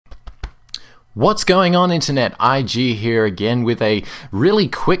What's going on, Internet? IG here again with a really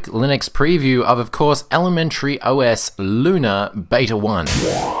quick Linux preview of course, Elementary OS Luna Beta 1.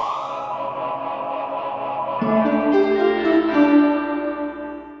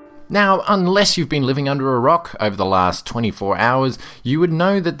 Now, unless you've been living under a rock over the last 24 hours, you would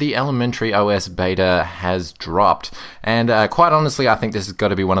know that the Elementary OS beta has dropped. And quite honestly, I think this has got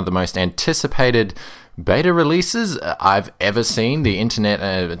to be one of the most anticipated beta releases I've ever seen. The internet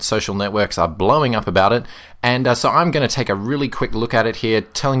and social networks are blowing up about it. And so I'm going to take a really quick look at it here,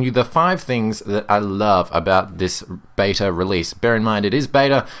 telling you the 5 things that I love about this beta release. Bear in mind, it is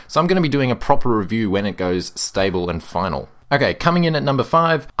beta, so I'm going to be doing a proper review when it goes stable and final. Okay, coming in at number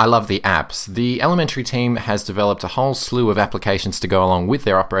 5, I love the apps. The Elementary team has developed a whole slew of applications to go along with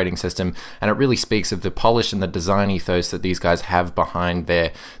their operating system, and it really speaks of the polish and the design ethos that these guys have behind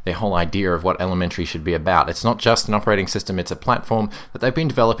their whole idea of what Elementary should be about. It's not just an operating system, it's a platform that they've been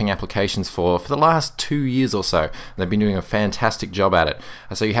developing applications for the last 2 years or so. They've been doing a fantastic job at it.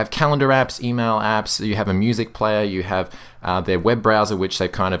 So you have calendar apps, email apps, you have a music player, you have their web browser, which they've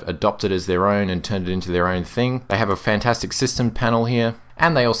kind of adopted as their own and turned it into their own thing. They have a fantastic system panel here,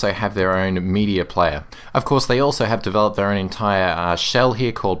 and they also have their own media player. Of course, they also have developed their own entire shell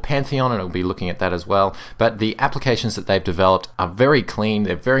here called Pantheon, and we'll be looking at that as well. But the applications that they've developed are very clean,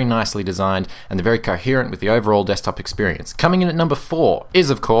 they're very nicely designed, and they're very coherent with the overall desktop experience. Coming in at number 4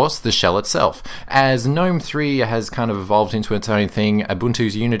 is, of course, the shell itself. As GNOME 3 has kind of evolved into its own thing,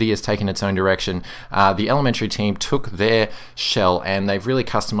 Ubuntu's Unity has taken its own direction, the Elementary team took their shell and they've really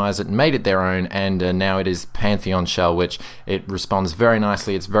customized it and made it their own, and now it is Pantheon shell, which it responds very nicely.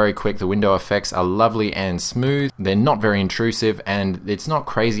 It's very quick. The window effects are lovely and smooth. They're not very intrusive, and it's not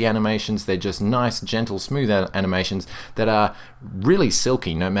crazy animations. They're just nice, gentle, smooth animations that are really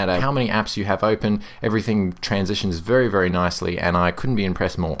silky. No matter how many apps you have open, everything transitions very, very nicely, and I couldn't be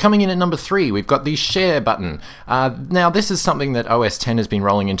impressed more. Coming in at number 3, we've got the share button. Now, this is something that OS X has been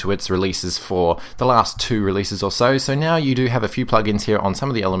rolling into its releases for the last 2 releases or so. So now you do have a few plugins here on some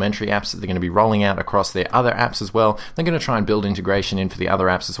of the Elementary apps that they're going to be rolling out across their other apps as well. They're going to try and build integration in for the other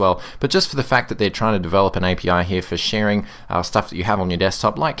apps as well. But just for the fact that they're trying to develop an API here for sharing stuff that you have on your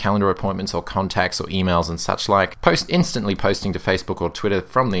desktop, like calendar appointments or contacts or emails and such like, instantly posting to Facebook or Twitter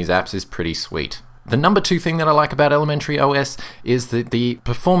from these apps is pretty sweet. The number 2 thing that I like about Elementary OS is that the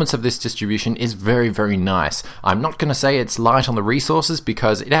performance of this distribution is very, very nice. I'm not going to say it's light on the resources,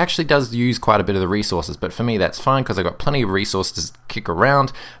 because it actually does use quite a bit of the resources, but for me that's fine because I've got plenty of resources to kick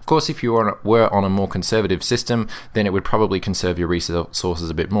around. Of course, if you were on a more conservative system, then it would probably conserve your resources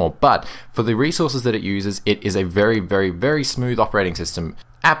a bit more. But for the resources that it uses, it is a very, very, very smooth operating system.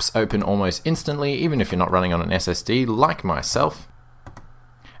 Apps open almost instantly, even if you're not running on an SSD like myself.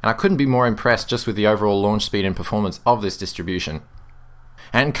 And I couldn't be more impressed just with the overall launch speed and performance of this distribution.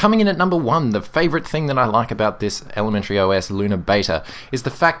 And coming in at number 1, the favorite thing that I like about this Elementary OS Luna Beta is the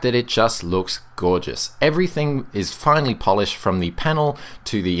fact that it just looks gorgeous. Everything is finely polished, from the panel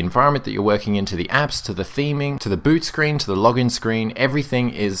to the environment that you're working in, to the apps, to the theming, to the boot screen, to the login screen. Everything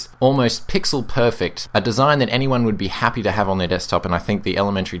is almost pixel perfect. A design that anyone would be happy to have on their desktop, and I think the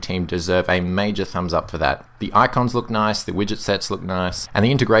Elementary team deserve a major thumbs up for that. The icons look nice, the widget sets look nice, and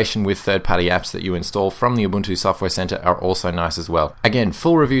the integration with third-party apps that you install from the Ubuntu Software Center are also nice as well. Again,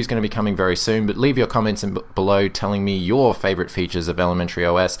 full review is going to be coming very soon, but leave your comments below telling me your favorite features of Elementary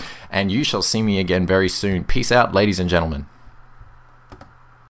OS, and you shall see me again very soon. Peace out, ladies and gentlemen.